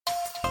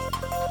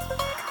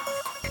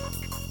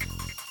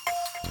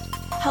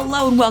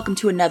Hello and welcome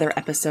to another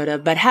episode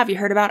of But Have You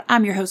Heard About?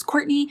 I'm your host,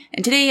 Courtney,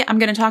 and today I'm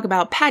going to talk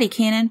about Patty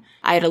Cannon.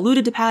 I had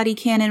alluded to Patty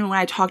Cannon when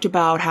I talked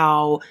about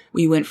how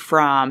we went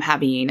from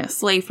having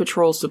slave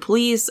patrols to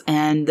police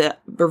and the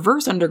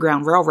reverse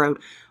Underground Railroad,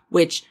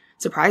 which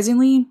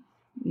surprisingly,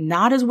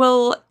 not as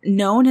well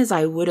known as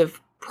I would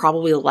have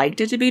probably liked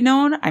it to be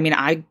known. I mean,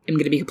 I am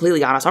going to be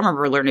completely honest. I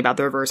remember learning about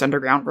the reverse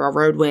Underground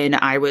Railroad when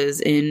I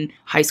was in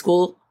high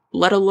school,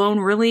 let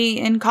alone really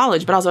in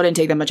college, but also I didn't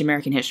take that much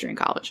American history in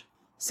college.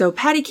 So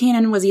Patty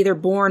Cannon was either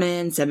born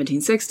in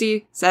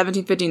 1760,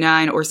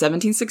 1759, or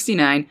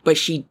 1769, but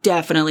she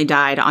definitely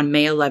died on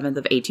May 11th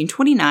of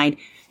 1829,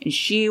 and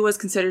she was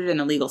considered an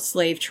illegal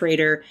slave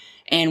trader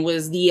and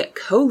was the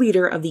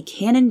co-leader of the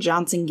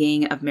Cannon-Johnson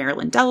Gang of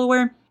Maryland,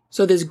 Delaware.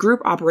 So this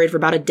group operated for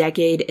about a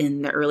decade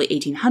in the early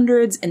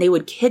 1800s, and they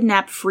would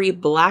kidnap free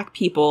black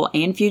people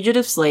and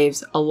fugitive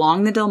slaves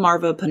along the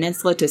Delmarva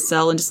Peninsula to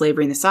sell into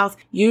slavery in the South,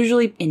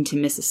 usually into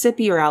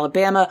Mississippi or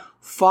Alabama,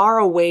 far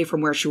away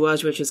from where she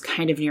was, which is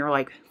kind of near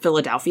like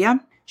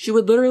Philadelphia. She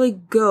would literally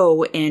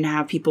go and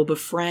have people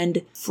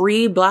befriend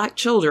free black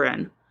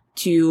children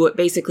to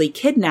basically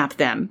kidnap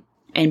them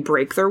and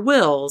break their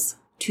wills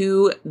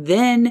to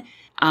then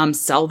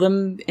sell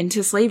them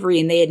into slavery,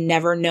 and they had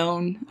never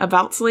known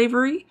about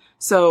slavery.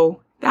 So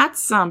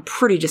that's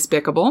pretty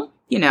despicable.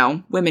 You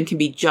know, women can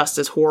be just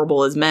as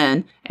horrible as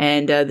men,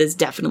 and this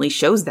definitely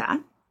shows that.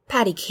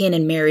 Patty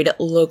Cannon married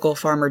local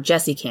farmer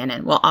Jesse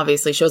Cannon. Well,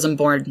 obviously, she wasn't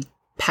born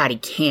Patty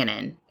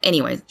Cannon.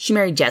 Anyways, she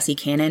married Jesse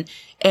Cannon,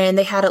 and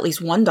they had at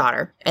least one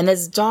daughter. And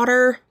this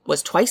daughter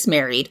was twice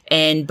married,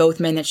 and both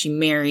men that she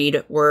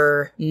married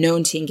were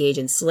known to engage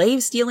in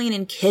slave stealing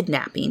and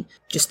kidnapping.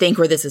 Just think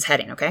where this is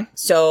heading, okay?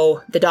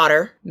 So the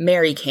daughter,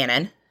 Mary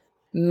Cannon,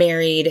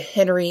 married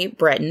Henry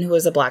Breton, who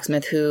was a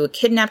blacksmith who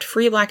kidnapped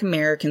free black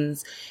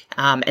Americans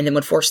and then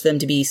would force them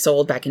to be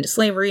sold back into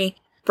slavery.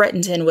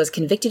 Breton was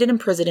convicted and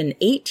imprisoned in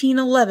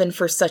 1811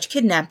 for such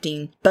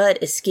kidnapping,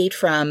 but escaped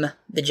from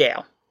the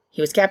jail.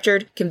 He was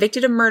captured,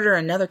 convicted of murder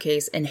in another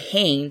case, and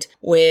hanged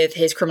with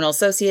his criminal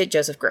associate,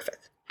 Joseph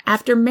Griffith.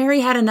 After Mary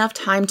had enough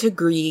time to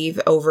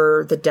grieve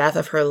over the death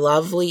of her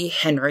lovely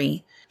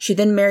Henry, she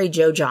then married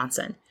Joe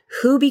Johnson,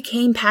 who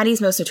became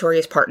Patty's most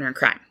notorious partner in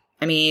crime.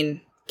 I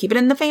mean, keep it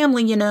in the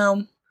family, you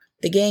know.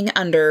 The gang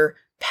under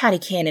Patty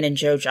Cannon and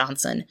Joe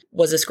Johnson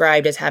was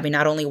described as having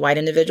not only white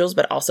individuals,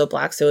 but also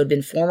black. So it had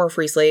been former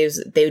free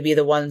slaves. They would be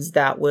the ones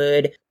that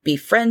would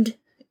befriend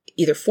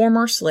either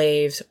former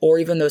slaves or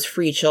even those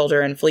free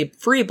children,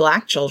 free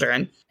black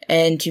children,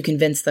 and to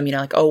convince them, you know,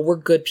 like, oh, we're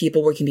good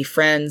people, we can be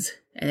friends,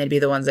 and they'd be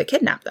the ones that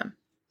kidnap them.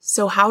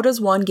 So how does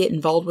one get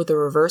involved with the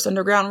reverse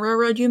Underground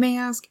Railroad, you may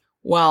ask?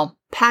 Well,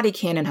 Patty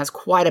Cannon has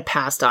quite a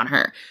past on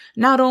her.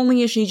 Not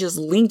only is she just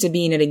linked to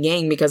being in a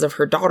gang because of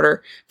her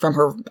daughter from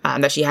her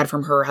that she had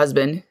from her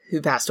husband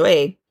who passed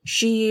away,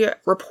 she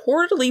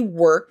reportedly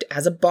worked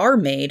as a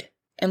barmaid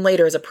and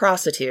later as a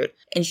prostitute,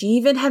 and she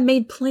even had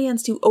made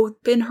plans to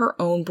open her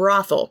own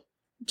brothel.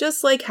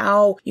 Just like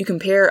how you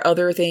compare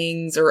other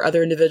things or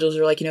other individuals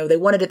are like, you know,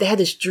 they had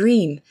this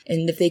dream,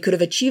 and if they could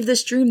have achieved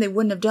this dream, they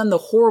wouldn't have done the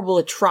horrible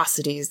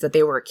atrocities that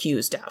they were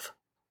accused of.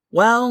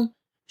 Well,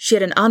 she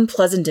had an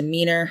unpleasant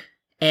demeanor,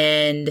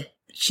 and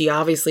she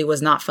obviously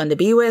was not fun to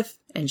be with,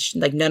 and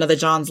none of the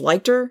Johns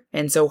liked her,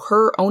 and so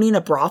her owning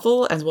a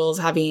brothel as well as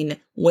having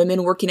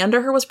women working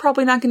under her was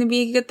probably not going to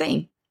be a good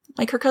thing.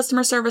 Like, her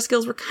customer service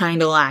skills were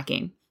kind of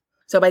lacking.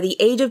 So by the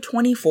age of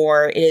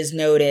 24, it is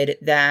noted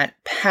that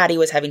Patty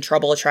was having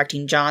trouble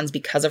attracting Johns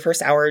because of her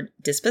sour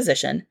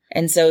disposition.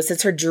 And so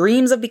since her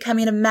dreams of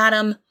becoming a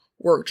madam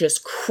were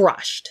just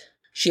crushed,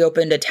 she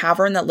opened a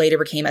tavern that later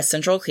became a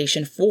central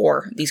location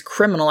for these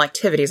criminal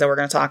activities that we're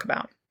going to talk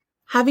about.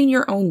 Having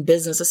your own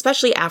business,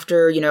 especially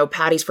after, you know,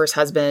 Patty's first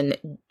husband,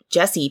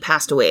 Jesse,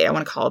 passed away. I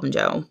want to call him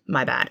Joe.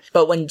 My bad.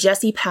 But when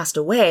Jesse passed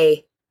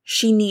away,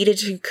 she needed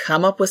to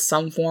come up with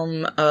some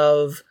form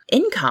of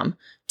income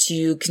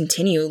to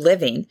continue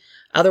living.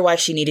 Otherwise,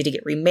 she needed to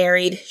get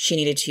remarried. She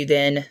needed to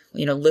then,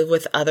 you know, live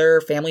with other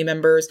family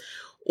members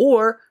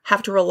or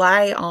have to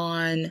rely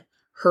on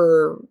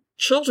her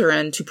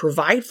children to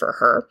provide for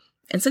her.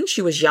 And since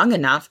she was young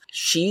enough,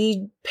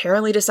 she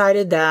apparently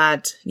decided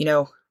that, you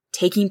know,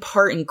 taking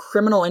part in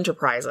criminal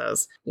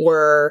enterprises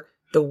were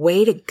the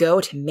way to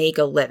go to make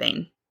a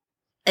living.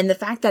 And the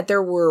fact that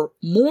there were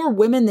more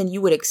women than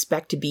you would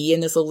expect to be in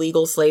this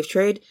illegal slave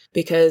trade,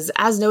 because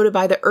as noted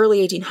by the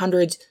early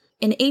 1800s,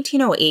 in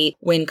 1808,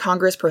 when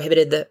Congress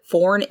prohibited the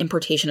foreign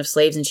importation of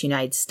slaves into the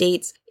United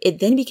States, it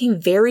then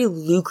became very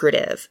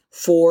lucrative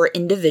for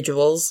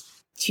individuals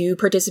to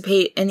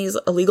participate in these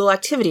illegal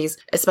activities,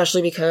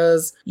 especially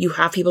because you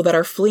have people that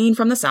are fleeing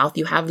from the South.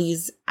 You have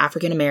these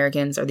African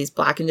Americans or these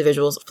black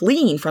individuals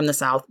fleeing from the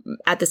South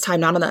at this time,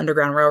 not on the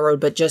Underground Railroad,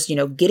 but just, you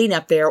know, getting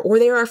up there, or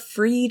they are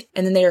freed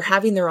and then they are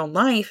having their own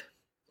life.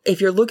 If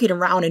you're looking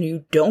around and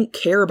you don't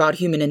care about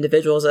human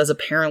individuals, as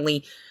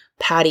apparently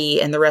Patty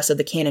and the rest of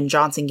the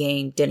Cannon-Johnson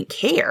gang didn't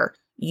care,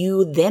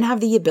 you then have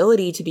the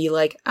ability to be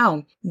like,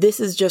 oh, this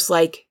is just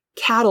like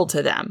cattle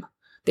to them.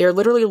 They're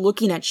literally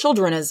looking at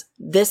children as,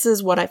 this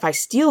is what, if I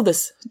steal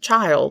this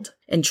child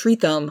and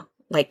treat them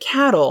like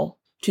cattle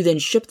to then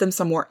ship them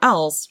somewhere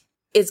else,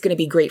 it's going to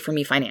be great for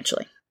me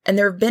financially. And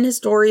there have been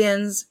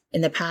historians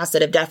in the past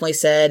that have definitely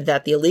said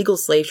that the illegal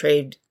slave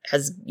trade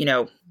has,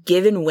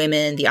 given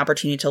women the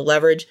opportunity to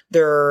leverage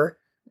their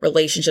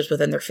relationships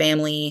within their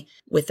family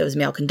with those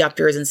male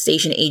conductors and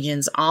station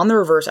agents on the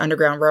reverse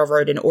Underground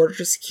Railroad in order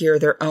to secure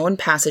their own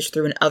passage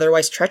through an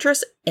otherwise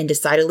treacherous and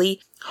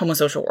decidedly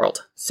homosocial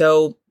world.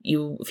 So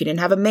if you didn't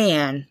have a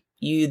man,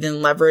 you then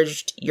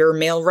leveraged your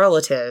male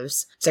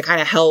relatives to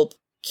kind of help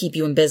keep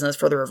you in business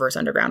for the reverse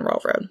Underground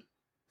Railroad.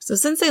 So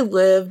since they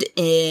lived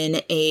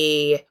in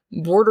a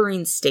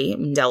bordering state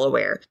in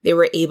Delaware, they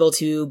were able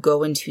to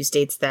go into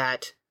states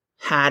that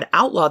had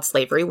outlawed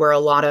slavery, where a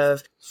lot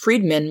of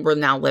freedmen were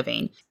now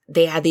living.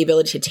 They had the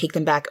ability to take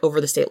them back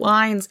over the state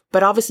lines,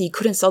 but obviously you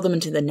couldn't sell them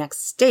into the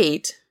next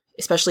state,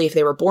 especially if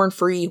they were born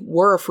free,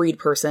 were a freed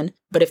person.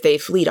 But if they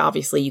fled,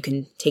 obviously you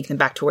can take them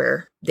back to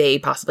where they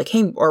possibly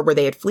came or where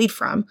they had fled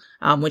from,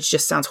 which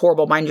just sounds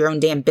horrible. Mind your own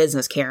damn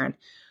business, Karen.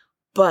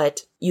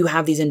 But you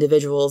have these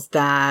individuals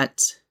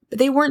that... But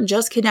they weren't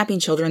just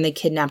kidnapping children, they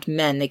kidnapped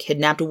men, they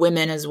kidnapped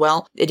women as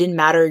well. It didn't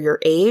matter your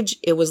age,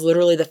 it was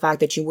literally the fact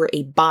that you were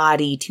a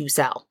body to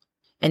sell.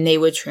 And they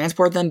would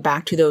transport them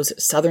back to those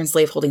southern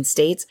slaveholding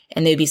states,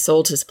 and they'd be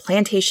sold to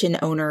plantation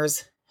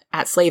owners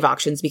at slave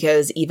auctions,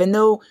 because even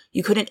though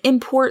you couldn't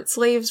import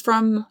slaves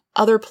from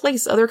other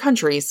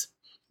countries,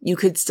 you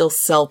could still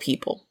sell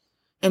people.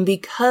 And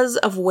because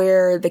of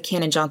where the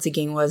Cannon-Johnson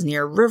gang was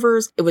near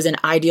rivers, it was an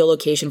ideal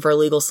location for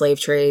illegal slave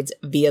trades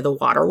via the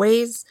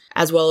waterways,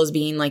 as well as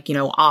being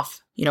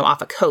off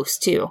a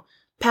coast too.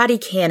 Patty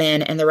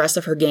Cannon and the rest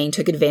of her gang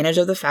took advantage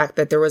of the fact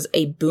that there was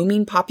a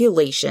booming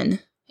population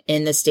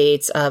in the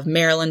states of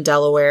Maryland,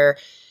 Delaware,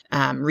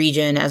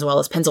 region, as well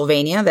as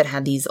Pennsylvania, that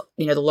had these,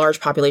 the large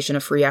population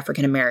of free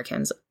African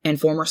Americans and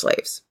former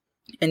slaves.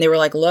 And they were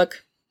like,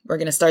 look, we're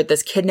going to start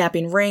this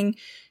kidnapping ring.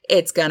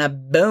 It's going to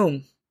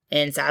boom.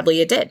 And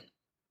sadly, it did.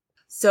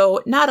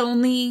 So not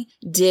only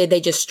did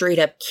they just straight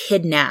up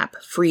kidnap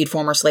freed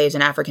former slaves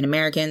and African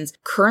Americans,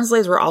 current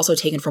slaves were also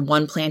taken from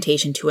one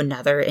plantation to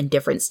another in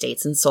different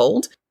states and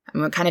sold.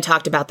 We kind of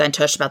talked about that and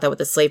touched about that with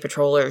the slave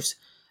patrollers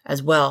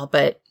as well.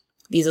 But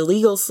these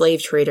illegal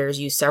slave traders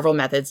used several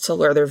methods to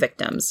lure their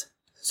victims.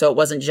 So it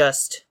wasn't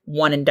just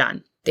one and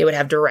done. They would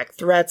have direct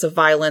threats of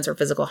violence or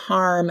physical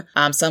harm.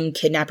 Some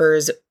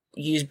kidnappers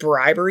used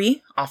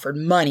bribery, offered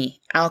money,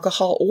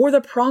 alcohol, or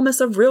the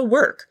promise of real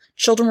work.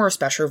 Children were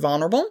especially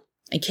vulnerable,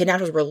 and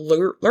kidnappers would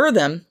lure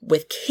them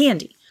with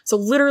candy. So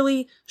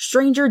literally,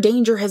 stranger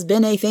danger has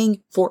been a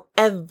thing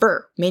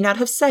forever. May not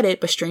have said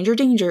it, but stranger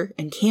danger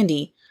and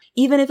candy,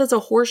 even if it's a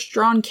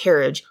horse-drawn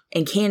carriage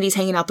and candy's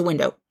hanging out the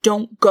window,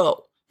 don't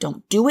go.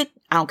 Don't do it.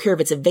 I don't care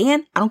if it's a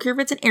van. I don't care if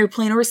it's an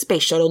airplane or a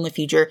space shuttle in the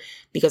future,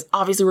 because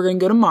obviously we're going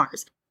to go to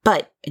Mars.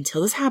 But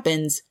until this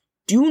happens,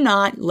 do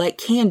not let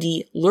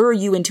candy lure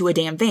you into a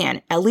damn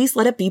van. At least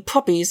let it be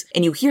puppies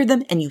and you hear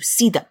them and you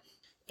see them.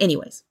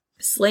 Anyways,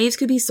 slaves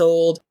could be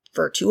sold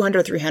for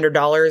 $200,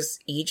 $300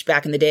 each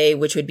back in the day,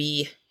 which would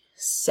be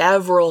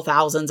several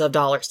thousands of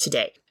dollars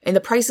today. And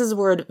the prices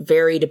would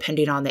vary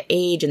depending on the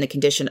age and the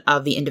condition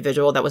of the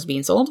individual that was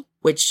being sold,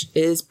 which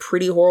is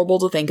pretty horrible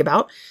to think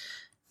about.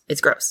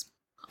 It's gross.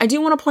 I do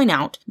want to point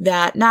out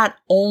that not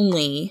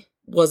only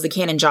was the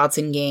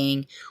Cannon-Johnson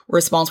gang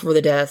responsible for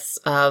the deaths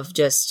of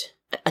just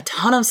a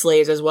ton of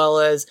slaves, as well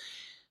as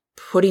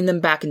putting them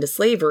back into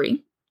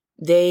slavery,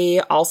 they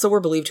also were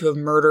believed to have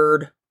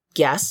murdered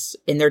guests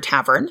in their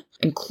tavern,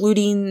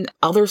 including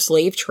other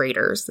slave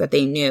traders that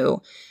they knew,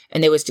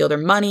 and they would steal their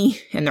money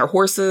and their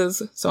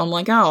horses. So I'm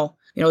like,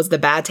 it's the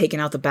bad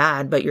taking out the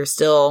bad, but you're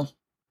still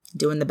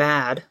doing the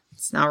bad.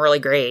 It's not really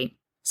great.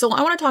 So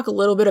I want to talk a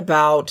little bit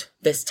about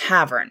this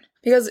tavern,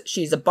 because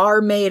she's a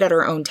barmaid at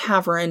her own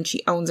tavern.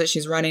 She owns it.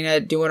 She's running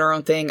it, doing her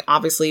own thing.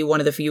 Obviously, one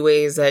of the few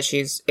ways that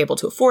she's able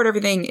to afford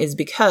everything is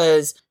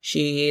because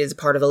she is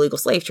part of the illegal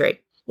slave trade.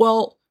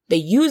 Well, they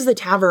use the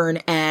tavern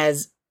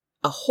as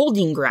a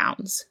holding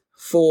grounds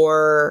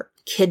for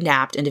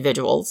kidnapped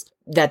individuals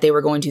that they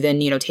were going to then,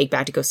 take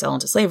back to go sell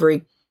into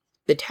slavery.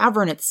 The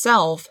tavern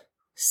itself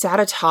sat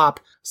atop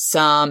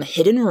some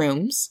hidden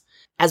rooms,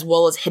 as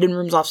well as hidden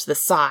rooms off to the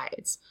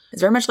sides.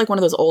 It's very much like one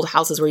of those old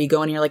houses where you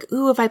go and you're like,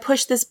 ooh, if I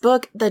push this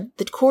book, the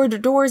corridor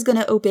door is going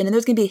to open and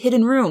there's going to be a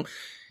hidden room.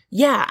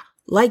 Yeah,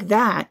 like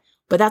that.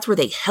 But that's where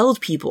they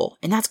held people.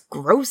 And that's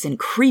gross and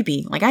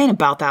creepy. Like, I ain't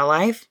about that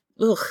life.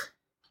 Ugh.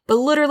 But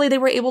literally, they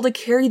were able to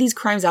carry these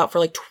crimes out for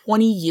like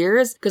 20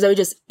 years because they would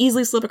just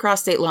easily slip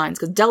across state lines,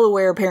 because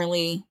Delaware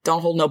apparently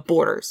don't hold no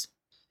borders.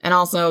 And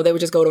also, they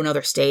would just go to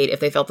another state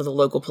if they felt that the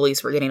local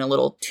police were getting a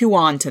little too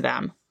on to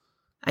them.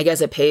 I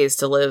guess it pays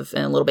to live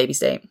in a little baby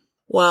state.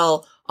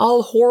 Well,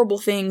 all horrible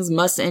things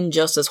must end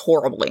just as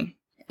horribly.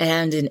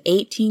 And in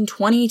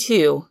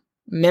 1822,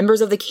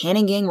 members of the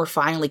Cannon gang were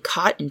finally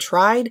caught and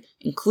tried,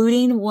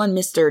 including one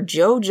Mr.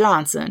 Joe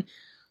Johnson.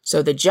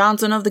 So the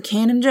Johnson of the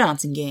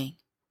Cannon-Johnson gang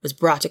was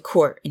brought to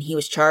court, and he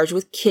was charged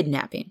with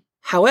kidnapping.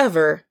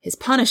 However, his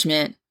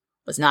punishment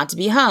was not to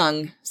be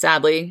hung,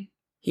 sadly.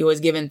 He was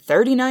given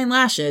 39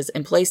 lashes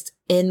and placed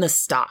in the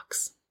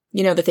stocks.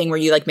 You know, the thing where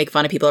you like make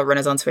fun of people at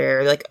Renaissance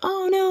Fair. You're like,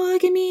 oh no,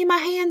 look at me, my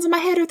hands and my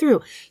head are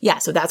through. Yeah,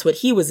 so that's what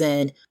he was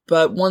in.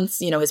 But once,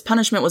 his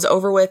punishment was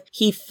over with,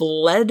 he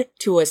fled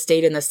to a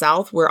state in the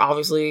South where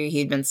obviously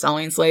he'd been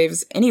selling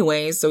slaves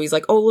anyways. So he's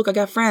like, oh, look, I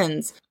got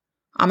friends.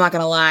 I'm not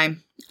going to lie.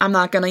 I'm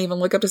not going to even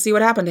look up to see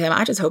what happened to him.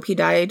 I just hope he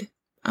died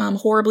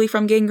horribly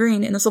from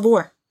gangrene in the Civil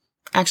War.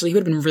 Actually, he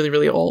would have been really,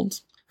 really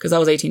old because that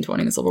was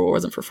 1820 and the Civil War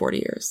wasn't for 40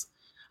 years.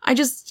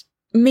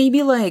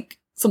 Maybe like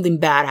something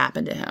bad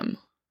happened to him.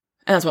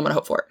 And that's what I'm going to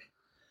hope for.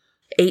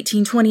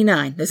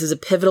 1829. This is a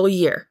pivotal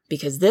year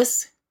because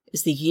this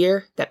is the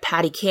year that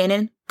Patty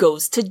Cannon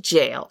goes to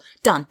jail.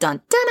 Dun,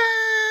 dun, dun,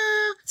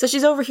 dun. So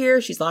she's over here.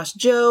 She's lost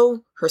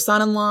Joe, her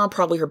son-in-law,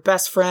 probably her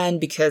best friend,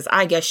 because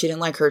I guess she didn't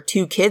like her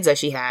 2 kids that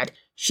she had.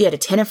 She had a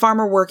tenant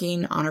farmer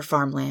working on her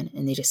farmland,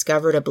 and they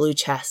discovered a blue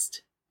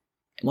chest.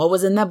 And what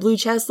was in that blue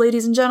chest,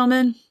 ladies and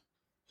gentlemen?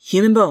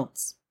 Human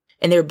bones.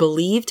 And they're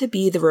believed to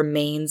be the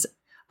remains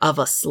of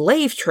a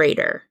slave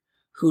trader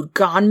who'd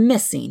gone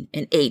missing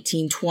in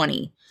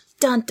 1820.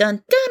 Dun,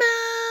 dun, dun,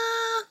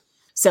 dun.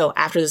 So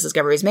after this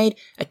discovery was made,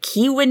 a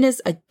key witness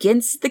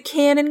against the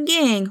Cannon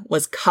gang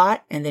was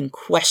caught and then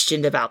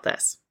questioned about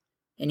this.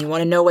 And you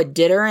want to know what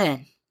did her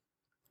in?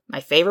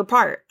 My favorite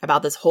part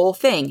about this whole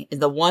thing is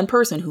the one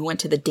person who went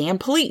to the damn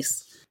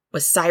police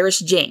was Cyrus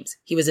James.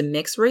 He was a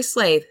mixed-race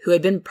slave who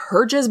had been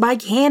purchased by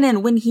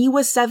Cannon when he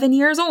was 7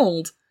 years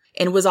old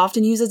and was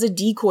often used as a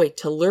decoy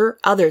to lure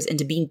others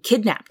into being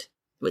kidnapped.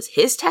 It was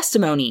his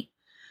testimony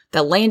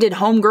that landed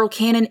homegirl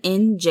Cannon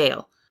in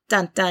jail.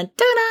 Dun, dun,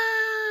 dun,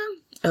 dun.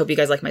 I hope you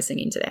guys like my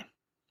singing today.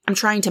 I'm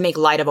trying to make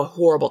light of a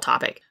horrible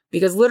topic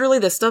because literally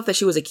the stuff that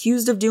she was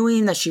accused of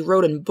doing, that she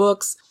wrote in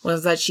books,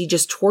 was that she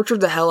just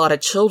tortured the hell out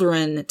of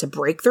children to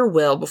break their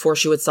will before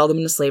she would sell them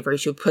into slavery.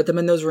 She would put them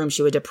in those rooms.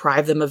 She would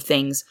deprive them of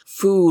things,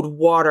 food,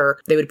 water.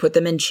 They would put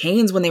them in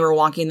chains when they were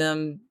walking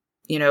them,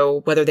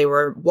 whether they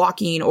were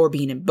walking or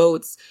being in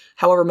boats,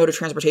 however mode of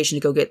transportation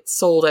to go get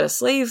sold at a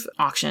slave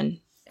auction.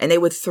 And they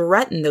would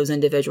threaten those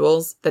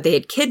individuals that they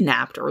had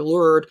kidnapped or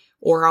lured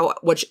or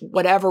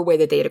whatever way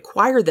that they had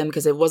acquired them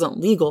because it wasn't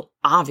legal,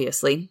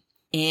 obviously.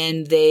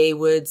 And they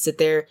would sit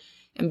there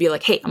and be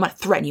like, hey, I'm going to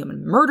threaten you. I'm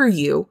going to murder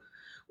you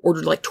or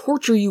to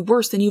torture you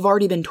worse than you've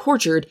already been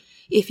tortured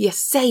if you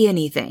say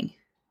anything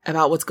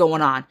about what's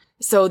going on.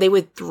 So they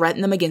would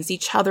threaten them against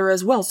each other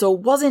as well. So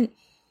it wasn't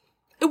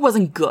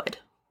good.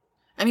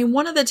 I mean,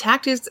 one of the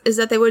tactics is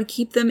that they would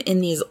keep them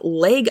in these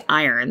leg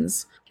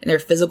irons and their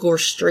physical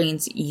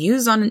restraints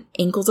used on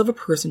ankles of a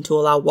person to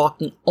allow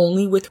walking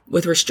only with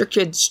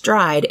restricted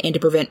stride and to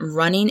prevent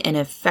running and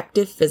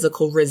effective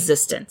physical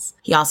resistance.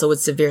 He also would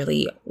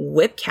severely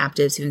whip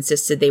captives who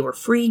insisted they were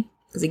free,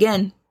 because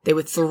again, they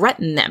would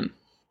threaten them.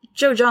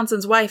 Joe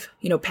Johnson's wife,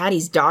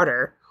 Patty's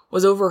daughter,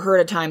 was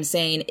overheard at times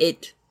saying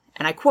it,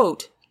 and I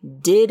quote,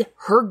 did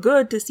her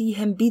good to see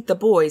him beat the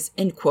boys,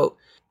 end quote.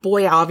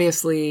 Boy,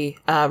 obviously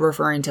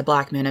referring to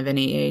black men of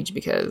any age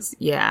because,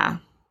 yeah.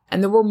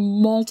 And there were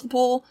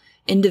multiple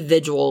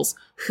individuals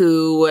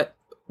who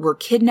were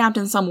kidnapped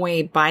in some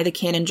way by the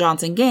Cannon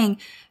Johnson gang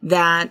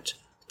that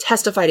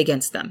testified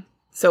against them.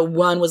 So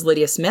one was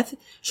Lydia Smith.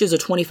 She was a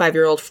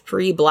 25-year-old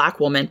free black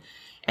woman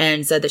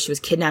and said that she was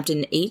kidnapped in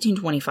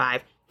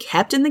 1825,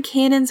 kept in the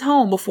Cannons'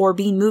 home before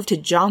being moved to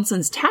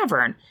Johnson's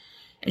Tavern.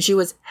 And she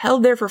was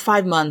held there for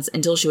 5 months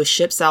until she was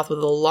shipped south with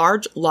a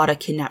large lot of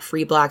kidnapped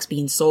free blacks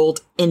being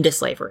sold into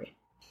slavery.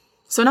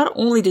 So not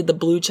only did the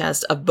blue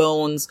chest of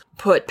bones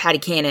put Patty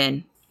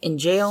Cannon in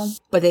jail,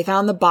 but they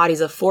found the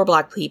bodies of 4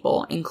 black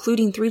people,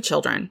 including 3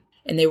 children.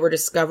 And they were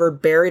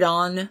discovered buried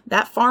on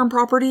that farm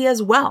property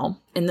as well.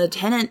 And the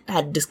tenant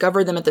had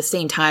discovered them at the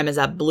same time as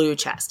that blue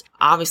chest.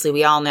 Obviously,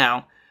 we all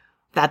know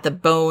that the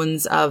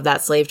bones of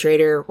that slave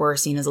trader were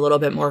seen as a little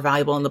bit more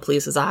valuable in the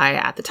police's eye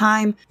at the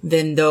time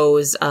than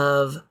those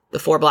of the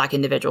 4 black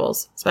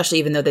individuals, especially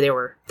even though there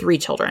were 3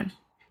 children.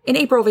 In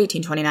April of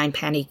 1829,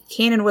 Patty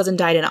Cannon was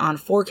indicted on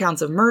 4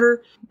 counts of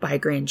murder by a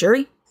grand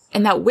jury.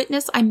 And that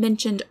witness I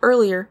mentioned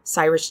earlier,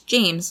 Cyrus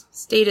James,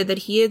 stated that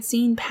he had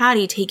seen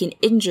Patty take an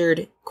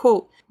injured,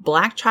 quote,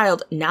 black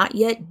child not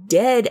yet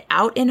dead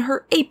out in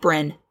her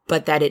apron,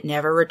 but that it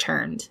never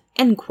returned,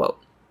 end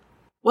quote.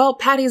 While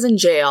Patty's in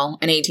jail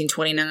in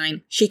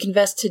 1829, she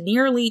confessed to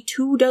nearly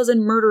 24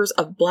 murders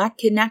of black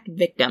kidnapped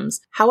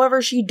victims.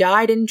 However, she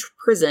died in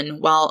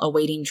prison while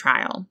awaiting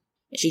trial.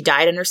 She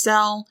died in her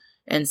cell,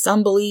 and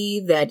some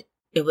believe that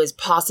it was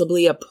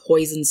possibly a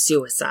poison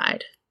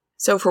suicide.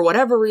 So for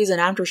whatever reason,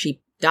 after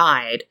she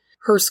died,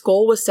 her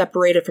skull was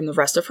separated from the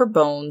rest of her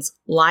bones,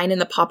 lying in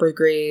the pauper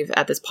grave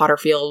at this potter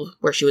field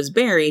where she was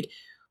buried.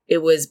 It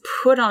was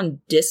put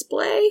on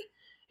display,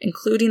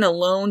 including a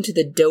loan to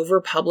the Dover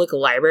Public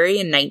Library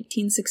in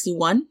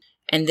 1961,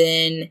 and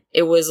then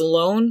it was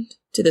loaned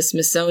to the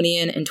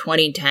Smithsonian in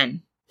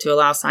 2010 to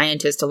allow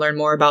scientists to learn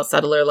more about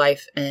settler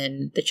life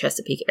in the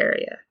Chesapeake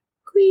area.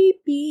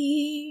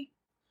 Creepy.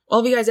 Well,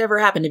 if you guys ever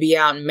happen to be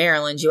out in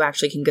Maryland, you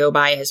actually can go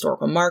by a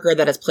historical marker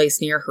that is placed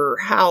near her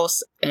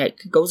house, and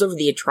it goes over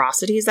the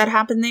atrocities that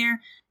happened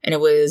there. And it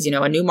was,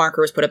 a new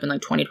marker was put up in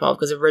 2012,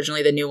 because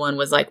originally the new one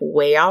was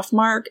way off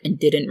mark and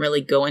didn't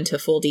really go into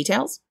full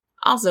details.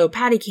 Also,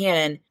 Patty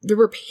Cannon, there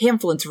were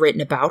pamphlets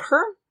written about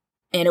her,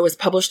 and it was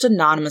published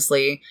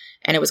anonymously,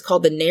 and it was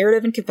called The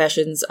Narrative and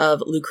Confessions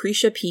of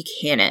Lucretia P.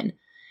 Cannon.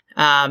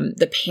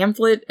 The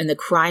pamphlet and the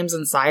crimes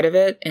inside of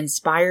it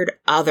inspired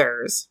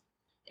others.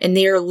 And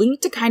they are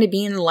linked to kind of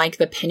being like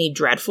the Penny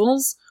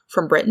Dreadfuls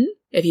from Britain,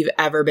 if you've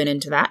ever been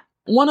into that.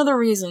 One of the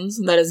reasons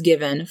that is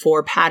given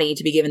for Patty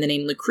to be given the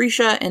name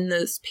Lucretia in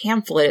this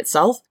pamphlet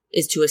itself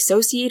is to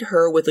associate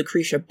her with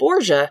Lucretia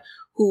Borgia,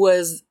 who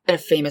was a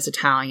famous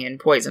Italian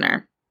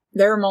poisoner.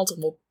 There are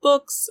multiple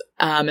books,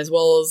 as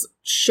well as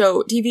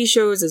TV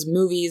shows, as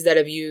movies that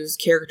have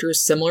used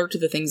characters similar to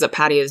the things that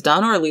Patty has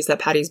done, or at least that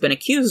Patty's been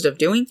accused of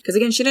doing. Because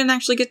again, she didn't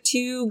actually get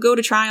to go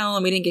to trial,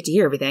 and we didn't get to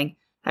hear everything.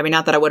 I mean,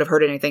 not that I would have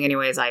heard anything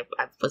anyways, I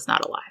was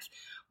not alive.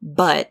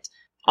 But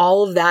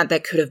all of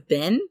that could have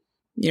been,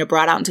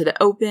 brought out into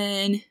the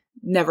open,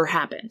 never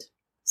happened.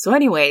 So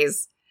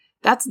anyways,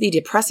 that's the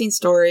depressing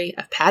story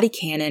of Patty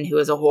Cannon, who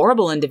is a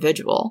horrible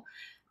individual,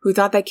 who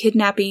thought that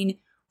kidnapping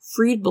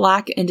freed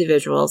Black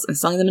individuals and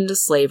selling them into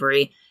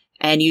slavery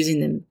and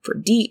using them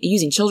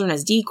using children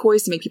as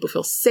decoys to make people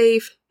feel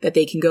safe, that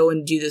they can go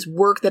and do this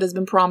work that has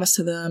been promised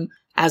to them,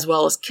 as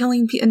well as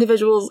killing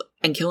individuals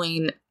and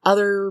killing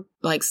other,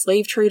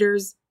 slave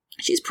traders.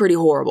 She's pretty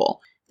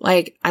horrible.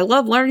 I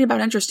love learning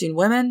about interesting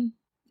women,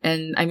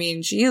 and,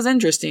 she is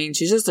interesting.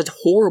 She's just a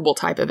horrible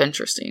type of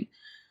interesting.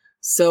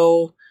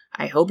 So,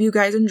 I hope you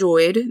guys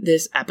enjoyed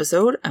this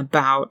episode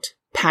about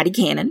Patty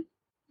Cannon,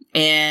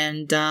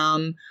 and,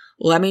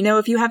 let me know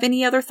if you have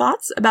any other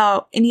thoughts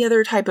about any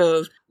other type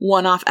of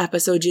one-off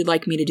episode you'd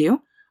like me to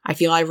do. I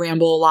feel I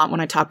ramble a lot when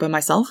I talk by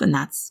myself, and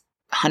that's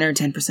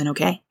 110%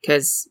 okay,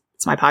 because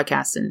it's my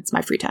podcast and it's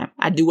my free time.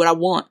 I do what I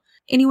want.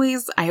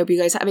 Anyways, I hope you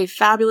guys have a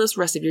fabulous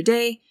rest of your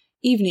day,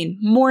 evening,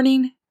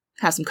 morning.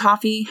 Have some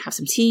coffee, have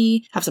some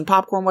tea, have some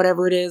popcorn,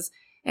 whatever it is,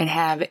 and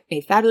have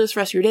a fabulous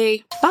rest of your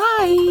day.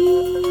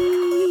 Bye!